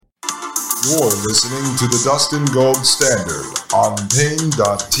You're listening to the Dustin Gold Standard on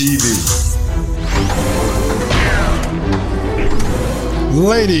Pain.tv.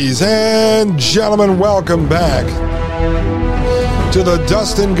 Ladies and gentlemen, welcome back to the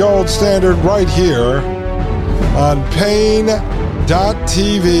Dustin Gold Standard right here on Pain.tv/gold.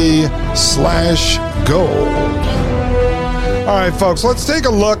 All right, folks, let's take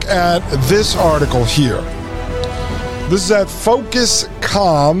a look at this article here. This is at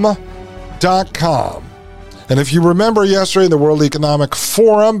focuscom.com. And if you remember yesterday in the World Economic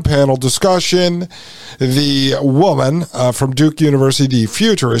Forum panel discussion, the woman from Duke University, the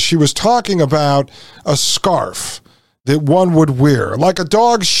futurist, she was talking about a scarf that one would wear, like a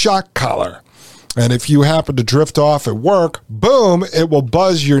dog's shock collar. And if you happen to drift off at work, boom, it will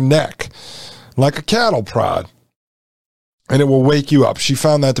buzz your neck like a cattle prod. And it will wake you up. She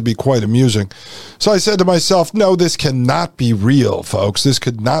found that to be quite amusing. So I said to myself, no, this cannot be real, folks. This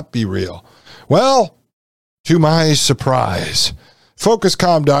could not be real. Well, to my surprise,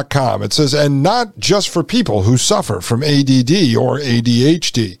 focuscom.com, it says, and not just for people who suffer from ADD or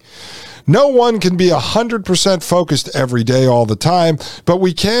ADHD. No one can be 100% focused every day all the time, but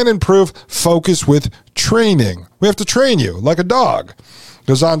we can improve focus with training. We have to train you like a dog.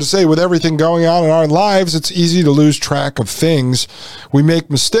 Goes on to say, with everything going on in our lives, it's easy to lose track of things. We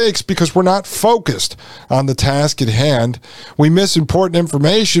make mistakes because we're not focused on the task at hand. We miss important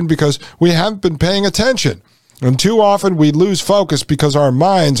information because we haven't been paying attention. And too often we lose focus because our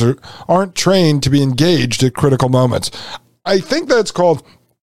minds aren't trained to be engaged at critical moments. I think that's called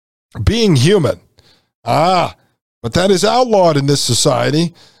being human. But that is outlawed in this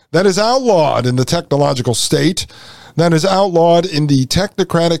society. That is outlawed in the technological state. That is outlawed in the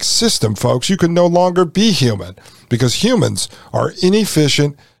technocratic system, folks. You can no longer be human because humans are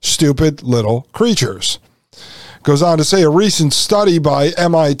inefficient, stupid little creatures. Goes on to say, a recent study by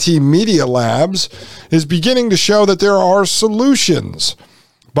MIT Media Labs is beginning to show that there are solutions.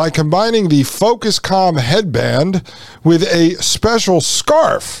 By combining the Focuscom headband with a special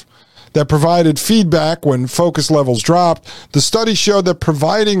scarf that provided feedback when focus levels dropped, the study showed that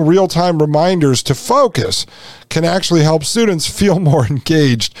providing real-time reminders to focus can actually help students feel more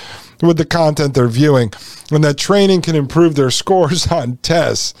engaged with the content they're viewing, and that training can improve their scores on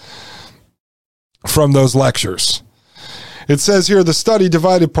tests from those lectures. It says here the study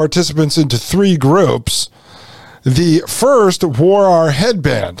divided participants into 3 groups. The first wore our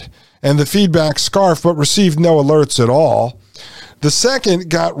headband and the feedback scarf but received no alerts at all. The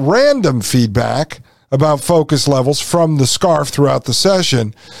second got random feedback about focus levels from the scarf throughout the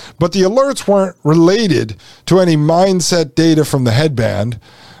session, but the alerts weren't related to any mindset data from the headband.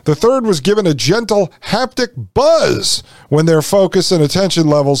 The third was given a gentle haptic buzz when their focus and attention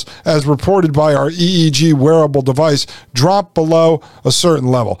levels, as reported by our EEG wearable device, dropped below a certain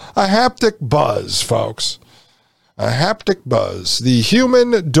level. A haptic buzz, folks. A haptic buzz. The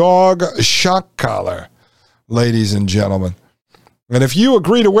human dog shock collar, ladies and gentlemen. And if you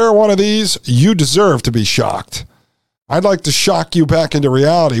agree to wear one of these, you deserve to be shocked. I'd like to shock you back into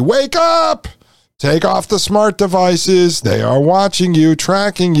reality. Wake up! Take off the smart devices. They are watching you,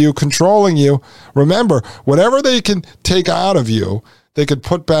 tracking you, controlling you. Remember, whatever they can take out of you, they could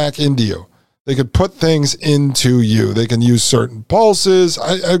put back into you. They could put things into you. They can use certain pulses.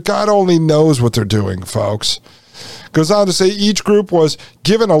 God only knows what they're doing, folks. Goes on to say each group was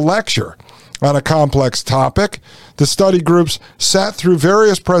given a lecture on a complex topic. The study groups sat through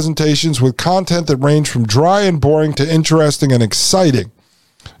various presentations with content that ranged from dry and boring to interesting and exciting,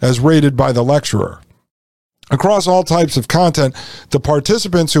 as rated by the lecturer. Across all types of content, the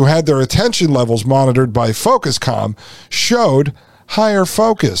participants who had their attention levels monitored by Focuscom showed higher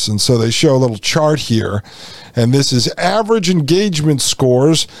focus. And so they show a little chart here. And this is average engagement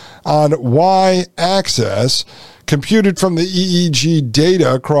scores on Y-axis, computed from the EEG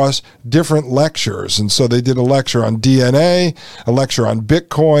data across different lectures. And so they did a lecture on DNA, a lecture on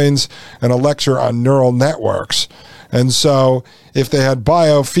Bitcoins, and a lecture on neural networks. And so if they had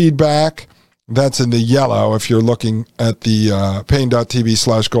biofeedback, that's in the yellow if you're looking at the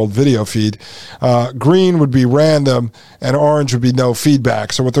pain.tv/gold video feed. Green would be random, and orange would be no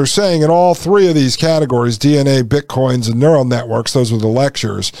feedback. So what they're saying in all 3 of these categories, DNA, Bitcoins, and neural networks, those were the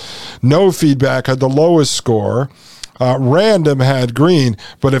lectures, no feedback had the lowest score. Random had green.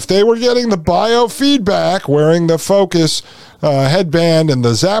 But if they were getting the biofeedback, wearing the focus headband and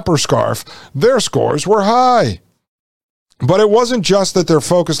the zapper scarf, their scores were high. But it wasn't just that their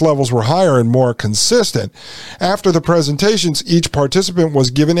focus levels were higher and more consistent. After the presentations, each participant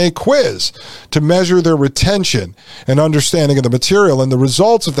was given a quiz to measure their retention and understanding of the material, and the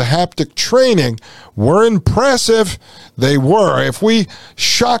results of the haptic training were impressive. They were. If we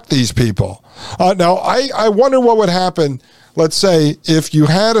shocked these people. Now, I wonder what would happen. Let's say if you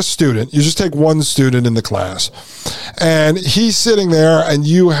had a student, you just take one student in the class, and he's sitting there, and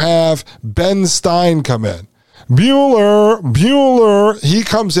you have Ben Stein come in. Bueller, he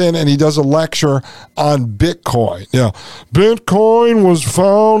comes in and he does a lecture on Bitcoin. Yeah, Bitcoin was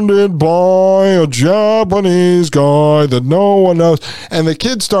founded by a Japanese guy that no one knows. And the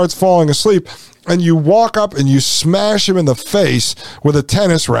kid starts falling asleep, and you walk up and you smash him in the face with a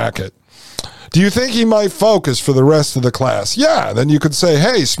tennis racket. Do you think he might focus for the rest of the class? Yeah, then you could say,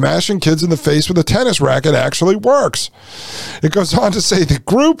 hey, smashing kids in the face with a tennis racket actually works. It goes on to say the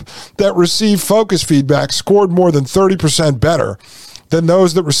group that received focus feedback scored more than 30% better than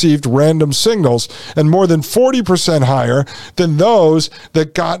those that received random signals, and more than 40% higher than those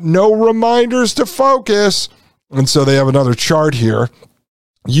that got no reminders to focus. And so they have another chart here.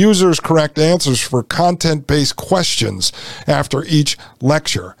 Users correct answers for content-based questions after each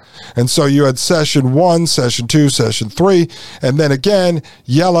lecture. And so you had session 1, session 2, session 3, and then again,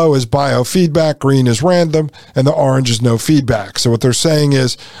 yellow is biofeedback, green is random, and the orange is no feedback. So what they're saying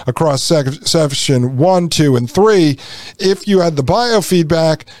is across session 1, 2, and 3, if you had the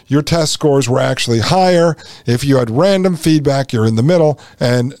biofeedback, your test scores were actually higher. If you had random feedback, you're in the middle,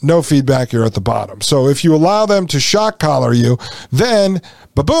 and no feedback, you're at the bottom. So if you allow them to shock collar you, then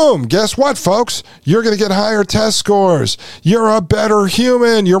ba-boom, guess what, folks? You're going to get higher test scores. You're a better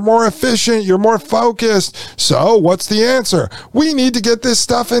human. You're more efficient. You're more focused. So what's the answer? We need to get this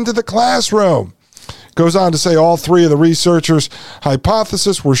stuff into the classroom. Goes on to say all three of the researchers'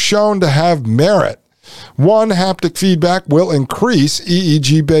 hypotheses were shown to have merit. One, haptic feedback will increase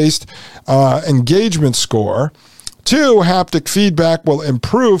EEG-based engagement score. 2, haptic feedback will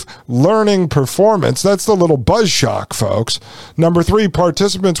improve learning performance. That's the little buzz shock, folks. Number 3,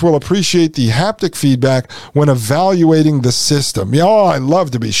 participants will appreciate the haptic feedback when evaluating the system. Oh, I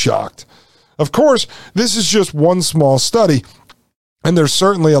love to be shocked. Of course, this is just one small study, and there's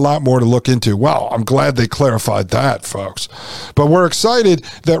certainly a lot more to look into. Wow, I'm glad they clarified that, folks. But we're excited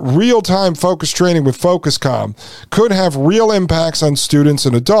that real-time focus training with FocusCom could have real impacts on students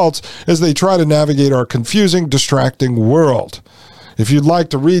and adults as they try to navigate our confusing, distracting world. If you'd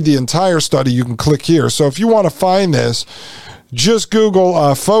like to read the entire study, you can click here. So if you want to find this, just Google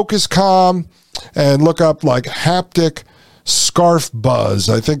FocusCom and look up like haptic scarf buzz.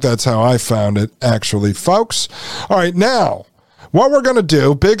 I think that's how I found it, actually, folks. All right, now, what we're going to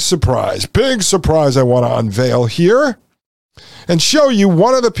do, big surprise I want to unveil here and show you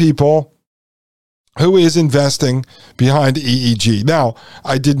one of the people who is investing behind EEG. Now,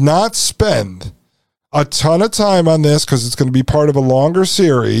 I did not spend a ton of time on this because it's going to be part of a longer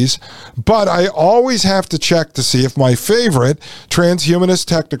series, but I always have to check to see if my favorite transhumanist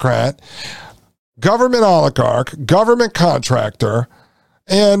technocrat, government oligarch, government contractor,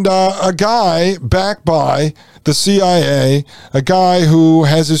 and a guy backed by the CIA, a guy who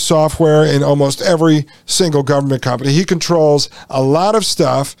has his software in almost every single government company. He controls a lot of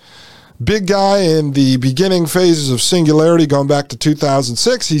stuff. Big guy in the beginning phases of Singularity going back to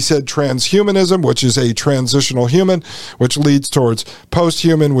 2006. He said transhumanism, which is a transitional human, which leads towards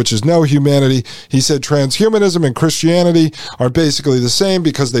post-human, which is no humanity. He said transhumanism and Christianity are basically the same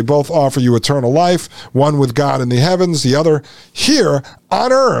because they both offer you eternal life, one with God in the heavens, the other here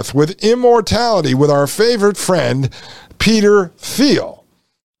on earth with immortality with our favorite friend, Peter Thiel.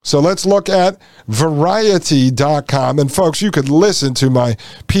 So let's look at Variety.com. And folks, you could listen to my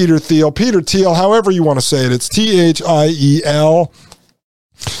Peter Thiel, however you want to say it. It's Thiel.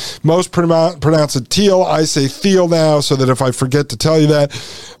 Most pronounce it Thiel. I say Thiel now so that if I forget to tell you that,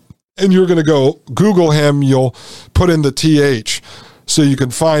 and you're going to go Google him, you'll put in the TH so you can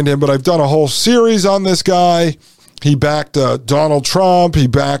find him. But I've done a whole series on this guy. He backed Donald Trump. He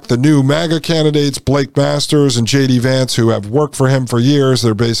backed the new MAGA candidates, Blake Masters and J.D. Vance, who have worked for him for years.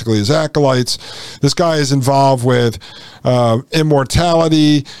 They're basically his acolytes. This guy is involved with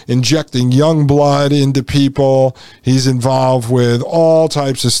immortality, injecting young blood into people. He's involved with all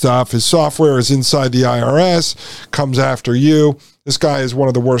types of stuff. His software is inside the IRS, comes after you. This guy is one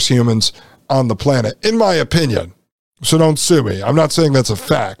of the worst humans on the planet, in my opinion. So don't sue me. I'm not saying that's a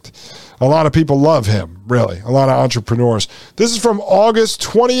fact. A lot of people love him, really. A lot of entrepreneurs. This is from August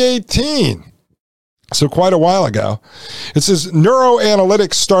 2018. So quite a while ago. It says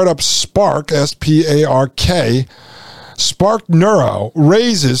neuroanalytics startup Spark, S-P-A-R-K, Spark Neuro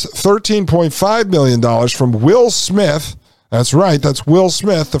raises $13.5 million from Will Smith, That's right. That's Will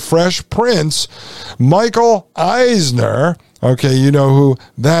Smith, the Fresh Prince, Michael Eisner. Okay, you know who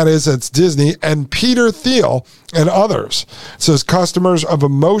that is. That's Disney. And Peter Thiel and others. It says customers of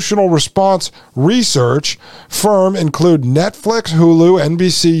emotional response research firm include Netflix, Hulu,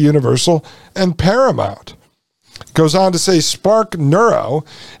 NBC, Universal, and Paramount. Goes on to say Spark Neuro,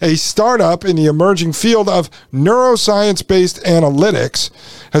 a startup in the emerging field of neuroscience-based analytics,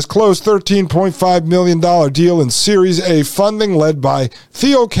 has closed $13.5 million deal in Series A funding led by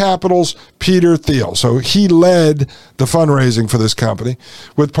Thiel Capital's Peter Thiel. So he led the fundraising for this company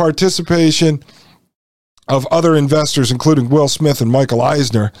with participation of other investors, including Will Smith and Michael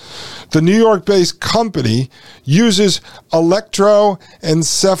Eisner. The New York-based company uses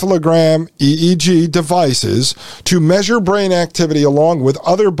electroencephalogram EEG devices to measure brain activity along with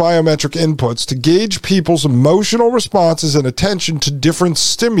other biometric inputs to gauge people's emotional responses and attention to different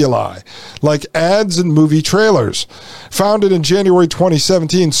stimuli, like ads and movie trailers. Founded in January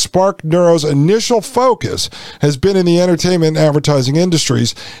 2017, Spark Neuro's initial focus has been in the entertainment and advertising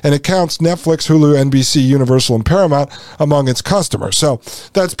industries, and it counts Netflix, Hulu, NBC, Universal, and Paramount among its customers. So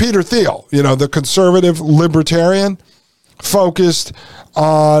that's Peter Thiel, the conservative libertarian focused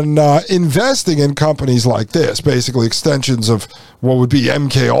on investing in companies like this, basically extensions of what would be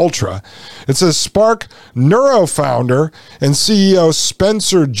MK Ultra. It says Spark Neuro founder and CEO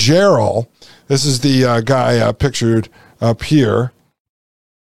Spencer Gerald. This is the guy pictured up here.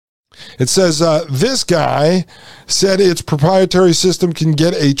 It says, this guy said its proprietary system can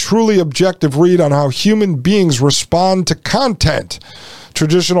get a truly objective read on how human beings respond to content.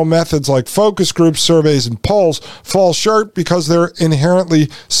 Traditional methods like focus groups, surveys, and polls fall short because they're inherently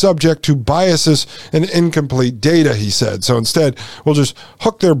subject to biases and incomplete data, he said. So instead, we'll just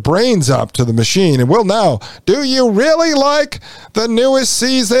hook their brains up to the machine and we'll know, do you really like the newest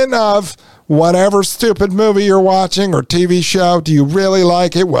season of whatever stupid movie you're watching or TV show? Do you really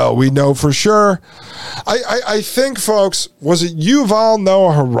like it? Well, we know for sure. I think, folks, was it Yuval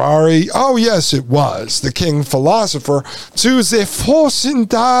Noah Harari? Oh, yes, it was. The king philosopher to the fourth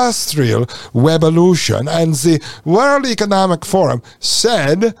industrial revolution, and the World Economic Forum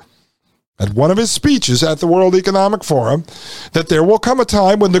said at one of his speeches at the World Economic Forum that there will come a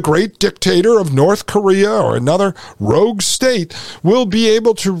time when the great dictator of North Korea or another rogue state will be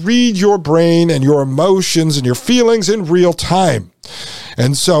able to read your brain and your emotions and your feelings in real time.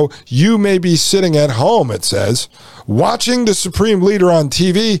 And so you may be sitting at home, it says, watching the supreme leader on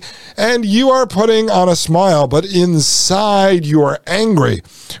TV, and you are putting on a smile, but inside you are angry.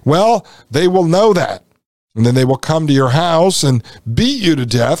 Well, they will know that. And then they will come to your house and beat you to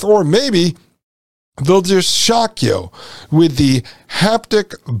death, or maybe they'll just shock you with the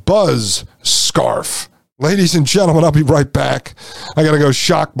haptic buzz scarf. Ladies and gentlemen, I'll be right back. I got to go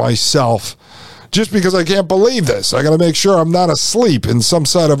shock myself just because I can't believe this. I got to make sure I'm not asleep in some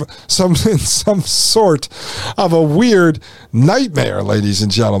sort of a weird nightmare, ladies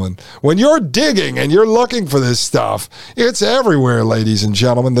and gentlemen. When you're digging and you're looking for this stuff, it's everywhere, ladies and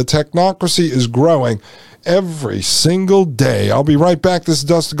gentlemen. The technocracy is growing every single day. I'll be right back. This is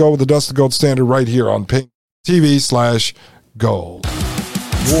Dust to Gold with the Dust to Gold Standard right here on Pain.tv/gold.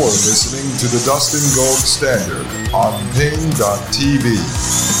 You're listening to the Dustin Gold Standard on Pain.tv.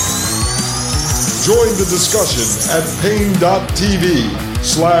 Join the discussion at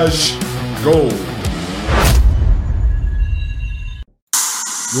Pain.tv/gold.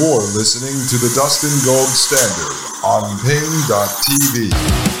 You're listening to the Dustin Gold Standard on Pain.tv.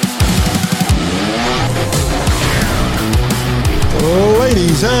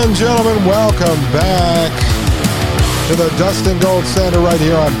 Ladies and gentlemen, welcome back to the Dustin Gold Standard right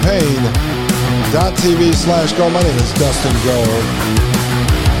here on Pain.tv/gold. My name is Dustin Gold.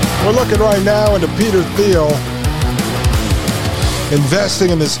 We're looking right now into Peter Thiel investing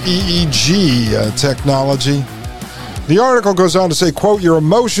in this EEG technology. The article goes on to say, quote, your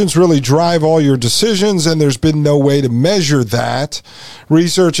emotions really drive all your decisions, and there's been no way to measure that.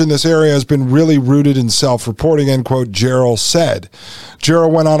 Research in this area has been really rooted in self-reporting, end quote, Gerald said.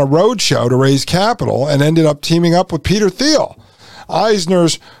 Gerald went on a roadshow to raise capital and ended up teaming up with Peter Thiel,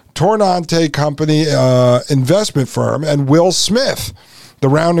 Eisner's Tornante Company investment firm, and Will Smith. The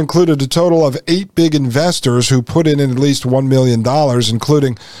round included a total of 8 big investors who put in at least $1 million,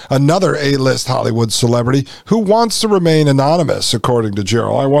 including another A-list Hollywood celebrity who wants to remain anonymous, according to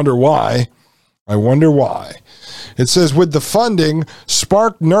Gerald. I wonder why. It says, with the funding,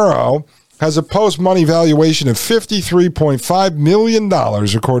 Spark Neuro has a post-money valuation of $53.5 million,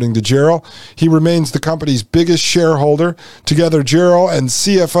 according to Gerald. He remains the company's biggest shareholder. Together, Gerald and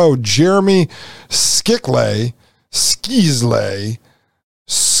CFO Jeremy Ziskley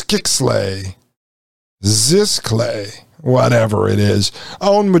whatever it is,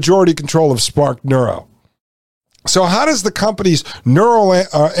 own majority control of Spark Neuro. So how does the company's neural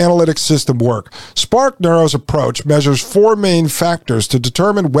analytics system work? Spark Neuro's approach measures 4 main factors to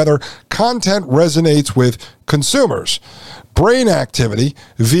determine whether content resonates with consumers. Brain activity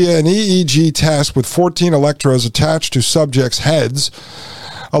via an EEG test with 14 electrodes attached to subjects' heads.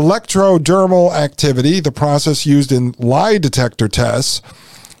 Electrodermal activity, the process used in lie detector tests.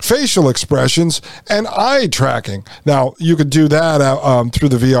 Facial expressions, and eye tracking. Now, you could do that through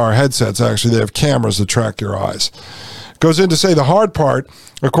the VR headsets. Actually, they have cameras that track your eyes. Goes in to say the hard part,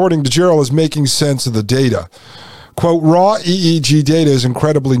 according to Gerald, is making sense of the data. Quote, raw EEG data is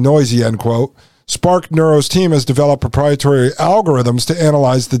incredibly noisy, end quote. Spark Neuro's team has developed proprietary algorithms to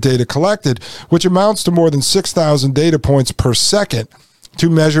analyze the data collected, which amounts to more than 6,000 data points per second to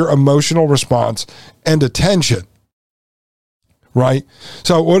measure emotional response and attention. Right?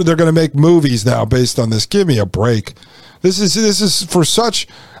 So they're going to make movies now based on this. Give me a break. This is for such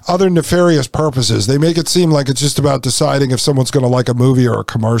other nefarious purposes. They make it seem like it's just about deciding if someone's going to like a movie or a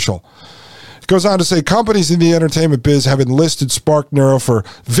commercial. It goes on to say companies in the entertainment biz have enlisted Spark Neuro for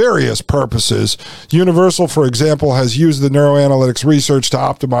various purposes. Universal, for example, has used the neuroanalytics research to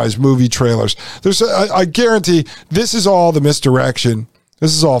optimize movie trailers. I guarantee this is all the misdirection.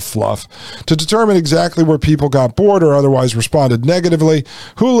 This is all fluff. To determine exactly where people got bored or otherwise responded negatively,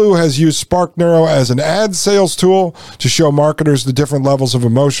 Hulu has used Spark Neuro as an ad sales tool to show marketers the different levels of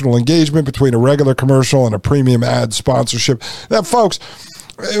emotional engagement between a regular commercial and a premium ad sponsorship. Now, folks,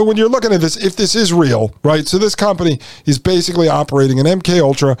 when you're looking at this, if this is real, right, so this company is basically operating an MK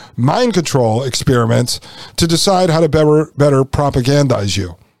Ultra mind control experiments to decide how to better propagandize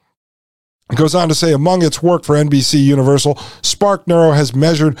you. It goes on to say, among its work for NBC Universal, Spark Neuro has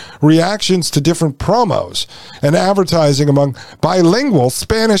measured reactions to different promos and advertising among bilingual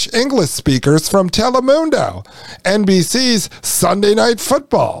Spanish-English speakers from Telemundo. NBC's Sunday Night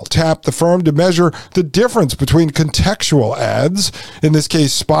Football tapped the firm to measure the difference between contextual ads, in this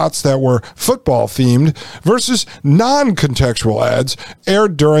case spots that were football-themed, versus non-contextual ads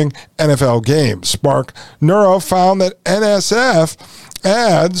aired during NFL games. Spark Neuro found that NSF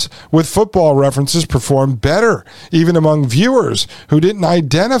ads with football references performed better, even among viewers who didn't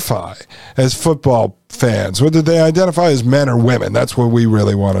identify as football fans. Whether they identify as men or women, that's what we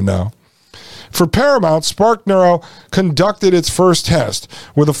really want to know. For Paramount, Spark Neuro conducted its first test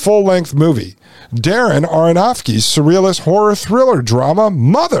with a full-length movie, Darren Aronofsky's surrealist horror thriller drama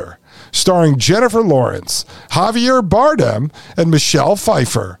Mother, starring Jennifer Lawrence, Javier Bardem, and Michelle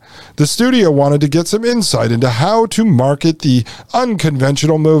Pfeiffer. The studio wanted to get some insight into how to market the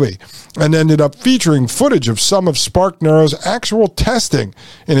unconventional movie and ended up featuring footage of some of Spark Neuro's actual testing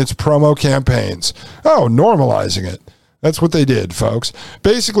in its promo campaigns. Oh, normalizing it. That's what they did, folks.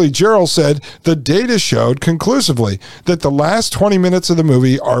 Basically, Gerald said the data showed conclusively that the last 20 minutes of the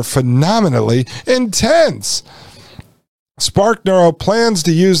movie are phenomenally intense. Spark Neuro plans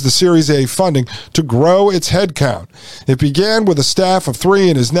to use the Series A funding to grow its headcount. It began with a staff of 3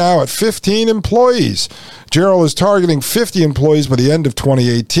 and is now at 15 employees. Gerald is targeting 50 employees by the end of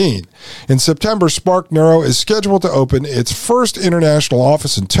 2018. In September, Spark Neuro is scheduled to open its first international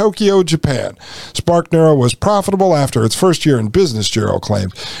office in Tokyo, Japan. Spark Neuro was profitable after its first year in business, Gerald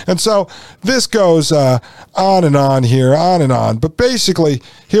claimed. And so this goes on and on here, on and on. But basically,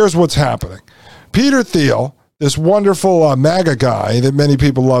 here's what's happening. Peter Thiel, this wonderful MAGA guy that many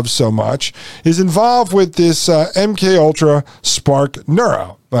people love so much, is involved with this MK Ultra Spark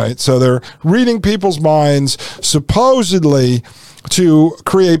Neuro, right? So they're reading people's minds, supposedly to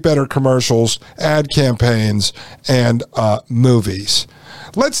create better commercials, ad campaigns, and movies.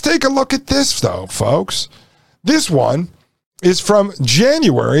 Let's take a look at this, though, folks. This one is from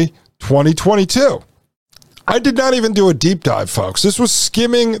January 2022. I did not even do a deep dive, folks. This was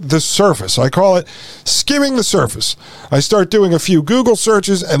skimming the surface. I call it skimming the surface. I start doing a few Google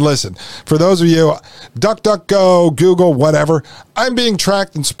searches, and listen, for those of you, DuckDuckGo, Google, whatever, I'm being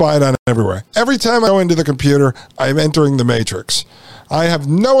tracked and spied on everywhere. Every time I go into the computer, I'm entering the matrix. I have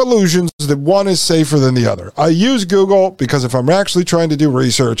no illusions that one is safer than the other. I use Google because if I'm actually trying to do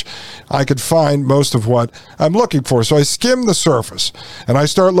research, I could find most of what I'm looking for. So I skim the surface and I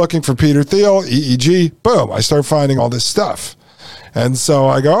start looking for Peter Thiel, EEG, boom, I start finding all this stuff. And so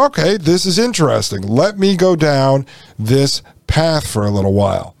I go, okay, this is interesting. Let me go down this path for a little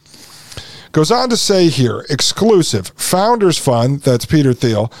while. Goes on to say here, exclusive, Founders Fund, that's Peter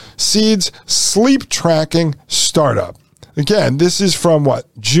Thiel, seeds sleep tracking startup. Again, this is from what?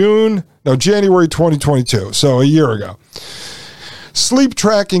 January 2022, so a year ago. Sleep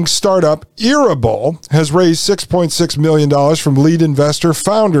tracking startup Earable has raised $6.6 million from lead investor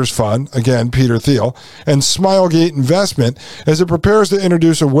Founders Fund, again, Peter Thiel, and Smilegate Investment as it prepares to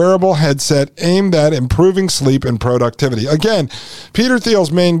introduce a wearable headset aimed at improving sleep and productivity. Again, Peter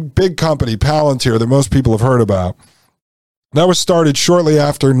Thiel's main big company, Palantir, that most people have heard about, that was started shortly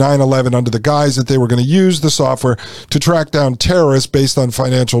after 9/11 under the guise that they were going to use the software to track down terrorists based on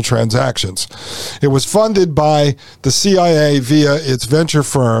financial transactions. It was funded by the CIA via its venture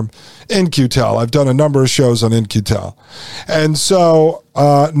firm, In-Q-Tel. I've done a number of shows on In-Q-Tel. And so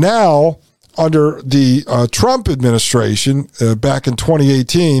now, under the Trump administration, back in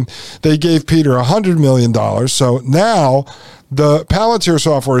 2018, they gave Peter $100 million. So now the Palantir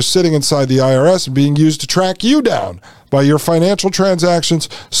software is sitting inside the IRS and being used to track you down by your financial transactions,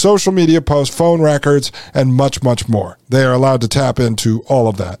 social media posts, phone records, and much, much more. They are allowed to tap into all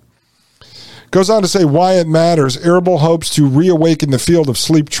of that. Goes on to say why it matters. Earable hopes to reawaken the field of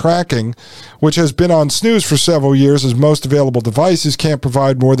sleep tracking, which has been on snooze for several years as most available devices can't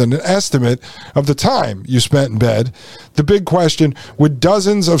provide more than an estimate of the time you spent in bed. The big question, with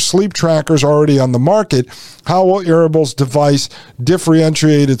dozens of sleep trackers already on the market, how will Earable's device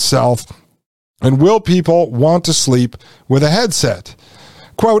differentiate itself, and will people want to sleep with a headset?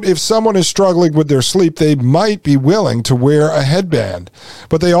 Quote, if someone is struggling with their sleep, they might be willing to wear a headband,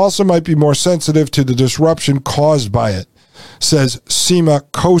 but they also might be more sensitive to the disruption caused by it, says Seema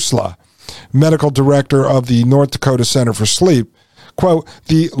Khosla, medical director of the North Dakota Center for Sleep. Quote,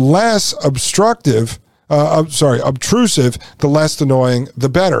 the less obtrusive, the less annoying, the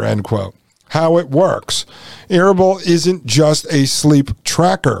better, end quote. How it works. Earable isn't just a sleep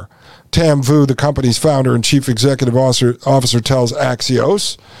tracker. Tam Vu, the company's founder and chief executive officer, tells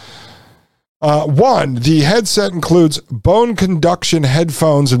Axios. One, the headset includes bone conduction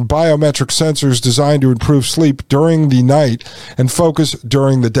headphones and biometric sensors designed to improve sleep during the night and focus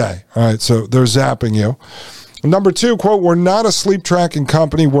during the day. All right, so they're zapping you. Number two, quote, we're not a sleep tracking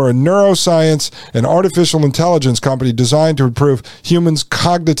company. We're a neuroscience and artificial intelligence company designed to improve humans'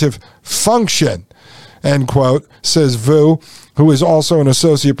 cognitive function, end quote, says Vu, who is also an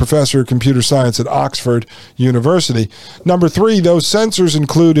associate professor of computer science at Oxford University. Number three, those sensors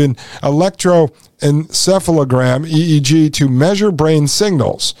include an electroencephalogram, EEG, to measure brain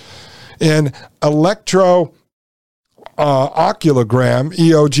signals, an electrooculogram,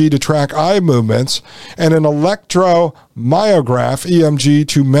 EOG, to track eye movements, and an electromyograph, EMG,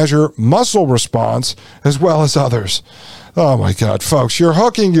 to measure muscle response, as well as others. Oh my God, folks, you're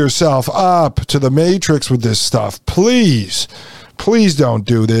hooking yourself up to the Matrix with this stuff. Please don't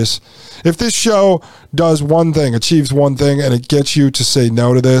do this. If this show does one thing, achieves one thing, and it gets you to say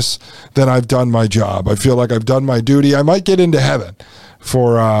no to this, then I've done my job. I feel like I've done my duty. I might get into heaven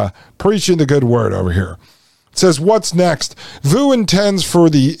for preaching the good word over here. It says, what's next? Vu intends for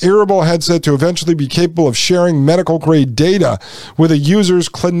the Earable headset to eventually be capable of sharing medical-grade data with a user's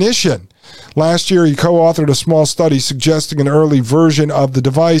clinician. Last year, he co-authored a small study suggesting an early version of the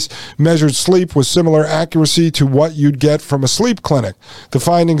device measured sleep with similar accuracy to what you'd get from a sleep clinic. The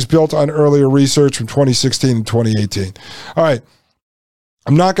findings built on earlier research from 2016 and 2018. All right.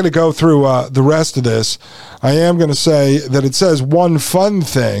 I'm not going to go through the rest of this. I am going to say that it says one fun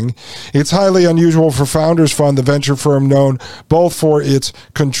thing. It's highly unusual for Founders Fund, the venture firm known both for its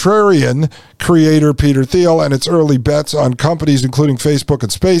contrarian creator, Peter Thiel, and its early bets on companies, including Facebook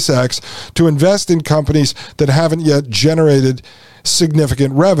and SpaceX, to invest in companies that haven't yet generated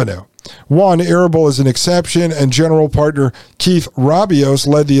significant revenue. One, Earable is an exception, and general partner Keith Rabios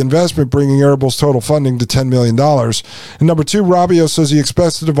led the investment, bringing Earable's total funding to $10 million. And number two, Rabios says he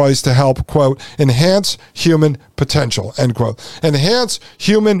expects the device to help, quote, enhance human potential, end quote. Enhance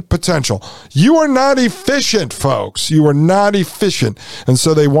human potential. You are not efficient, folks. You are not efficient. And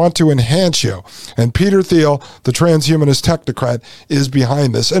so they want to enhance you. And Peter Thiel, the transhumanist technocrat, is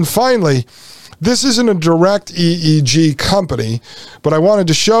behind this. And finally, this isn't a direct EEG company, but I wanted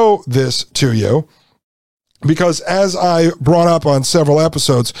to show this to you because, as I brought up on several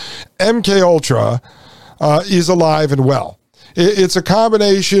episodes, MKUltra is alive and well. It's a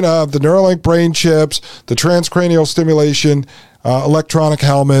combination of the Neuralink brain chips, the transcranial stimulation, electronic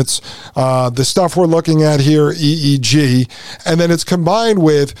helmets, the stuff we're looking at here, EEG, and then it's combined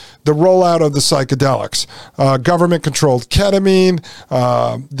with the rollout of the psychedelics, government-controlled ketamine,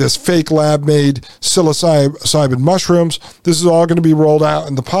 this fake lab-made psilocybin mushrooms. This is all going to be rolled out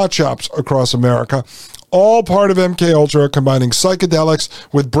in the pot shops across America. all part of MK Ultra, combining psychedelics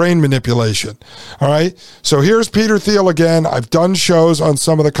with brain manipulation. All right. So here's Peter Thiel again. I've done shows on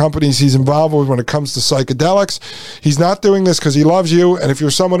some of the companies he's involved with when it comes to psychedelics. He's not doing this because he loves you. And if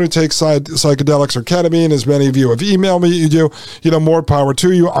you're someone who takes psychedelics or ketamine, as many of you have emailed me, you do, more power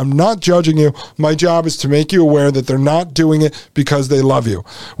to you. I'm not judging you. My job is to make you aware that they're not doing it because they love you.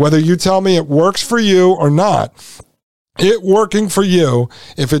 Whether you tell me it works for you or not, it working for you,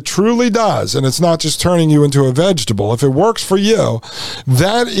 if it truly does, and it's not just turning you into a vegetable, if it works for you,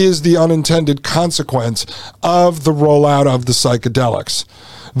 that is the unintended consequence of the rollout of the psychedelics.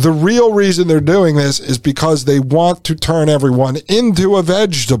 The real reason they're doing this is because they want to turn everyone into a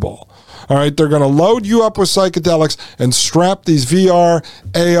vegetable. All right, they're going to load you up with psychedelics and strap these VR,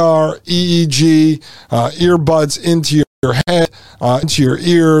 AR, EEG earbuds into your head, into your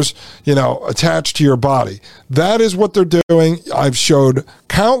ears, attached to your body. That is what they're doing. I've showed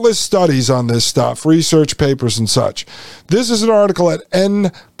countless studies on this stuff, research papers and such. This is an article at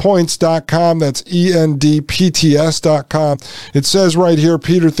endpoints.com. That's endpts.com. It says right here,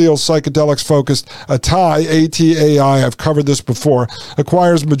 Peter Thiel's psychedelics-focused Atai, A-T-A-I, I've covered this before,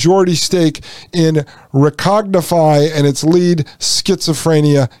 acquires majority stake in Recognify and its lead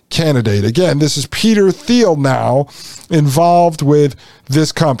schizophrenia candidate. Again, this is Peter Thiel now involved with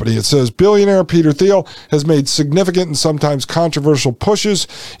this company. It says billionaire Peter Thiel has made significant and sometimes controversial pushes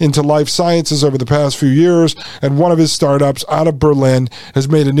into life sciences over the past few years, and one of his startups out of Berlin has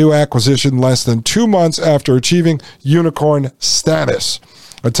made a new acquisition less than 2 months after achieving unicorn status.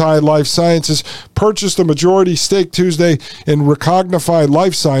 Atai Life Sciences purchased a majority stake Tuesday in Recognify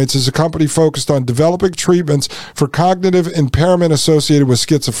Life Sciences, a company focused on developing treatments for cognitive impairment associated with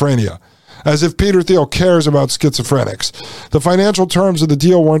schizophrenia. As if Peter Thiel cares about schizophrenics. The financial terms of the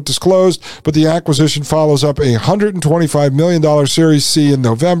deal weren't disclosed, but the acquisition follows up a $125 million Series C in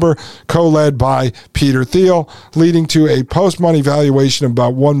November, co-led by Peter Thiel, leading to a post-money valuation of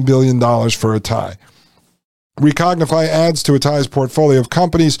about $1 billion for Atai. Recognify adds to Atai's portfolio of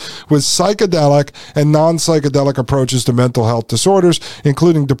companies with psychedelic and non-psychedelic approaches to mental health disorders,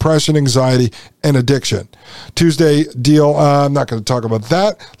 including depression, anxiety, and addiction. Tuesday deal, I'm not going to talk about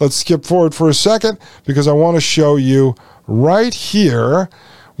that. Let's skip forward for a second because I want to show you right here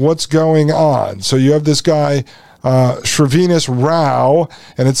what's going on. So you have this guy, Sravinas Rao,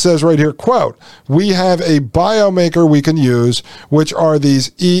 and it says right here, quote, "We have a biomaker we can use, which are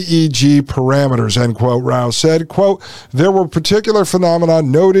these EEG parameters," end quote. Rao said, quote, "There were particular phenomena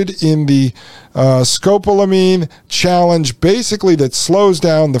noted in the scopolamine challenge, basically that slows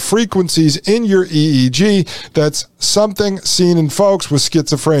down the frequencies in your EEG. That's something seen in folks with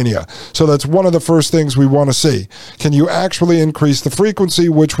schizophrenia. So that's one of the first things we want to see. Can you actually increase the frequency,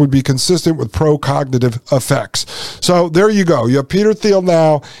 which would be consistent with pro-cognitive effects?" So there you go. You have Peter Thiel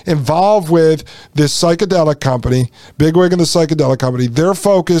now involved with this psychedelic company, bigwig in the psychedelic company. They're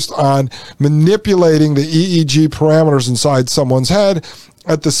focused on manipulating the EEG parameters inside someone's head.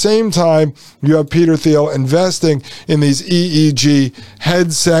 At the same time, you have Peter Thiel investing in these EEG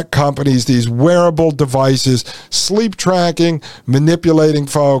headset companies, these wearable devices, sleep tracking, manipulating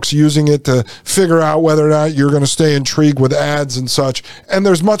folks, using it to figure out whether or not you're going to stay intrigued with ads and such. And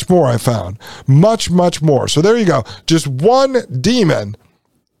there's much more I found. Much, much more. So there you go. Just one demon.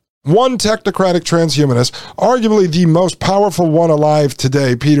 One technocratic transhumanist, arguably the most powerful one alive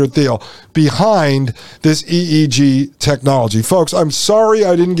today, Peter Thiel, behind this EEG technology. Folks, I'm sorry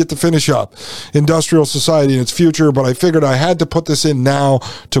I didn't get to finish up Industrial Society and its Future, but I figured I had to put this in now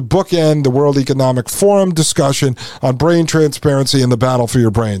to bookend the World Economic Forum discussion on brain transparency and the battle for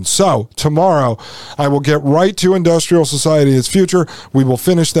your brain. So, tomorrow, I will get right to Industrial Society and its Future. We will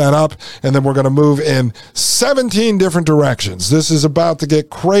finish that up, and then we're going to move in 17 different directions. This is about to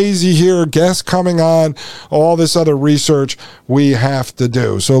get crazy here, guests coming on, all this other research we have to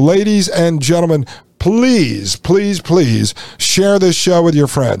do. So ladies and gentlemen, please, please, please share this show with your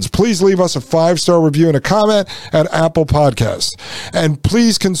friends. Please leave us a 5-star review and a comment at Apple Podcasts. And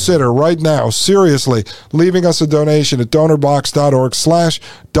please consider right now, seriously, leaving us a donation at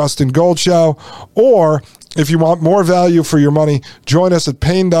donorbox.org/Dustin Gold Show, or if you want more value for your money, join us at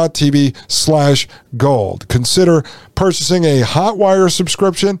pain.tv/gold. Consider purchasing a Hotwire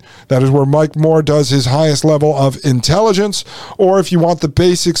subscription. That is where Mike Moore does his highest level of intelligence. Or if you want the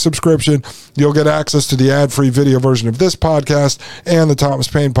basic subscription, you'll get access to the ad-free video version of this podcast and the Thomas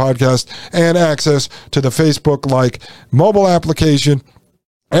Paine podcast, and access to the Facebook-like mobile application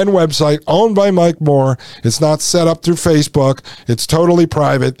and website owned by Mike Moore. It's not set up through Facebook. It's totally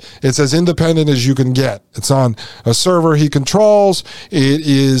private. It's as independent as you can get. It's on a server he controls. It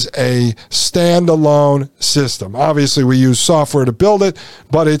is a standalone system. Obviously, we use software to build it,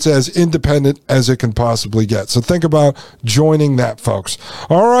 but it's as independent as it can possibly get. So think about joining that, folks.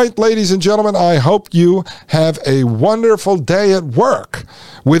 All right, ladies and gentlemen, I hope you have a wonderful day at work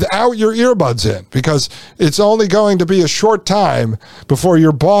without your earbuds in, because it's only going to be a short time before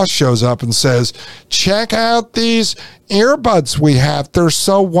your boss shows up and says, check out these earbuds we have. They're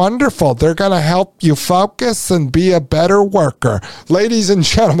so wonderful. They're going to help you focus and be a better worker. Ladies and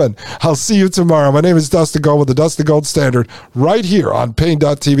gentlemen, I'll see you tomorrow. My name is Dustin Gold with the Dustin Gold Standard right here on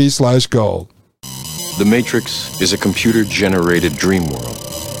Pain.tv/gold. The Matrix is a computer-generated dream world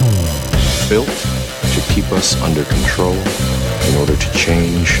built to keep us under control in order to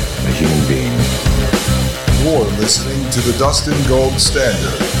change a human being. You're listening to the Dustin Gold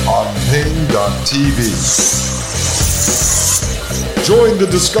Standard on Pain.tv. Join the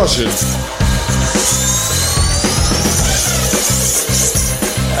discussion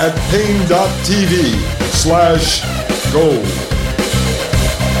at Pain.tv/gold.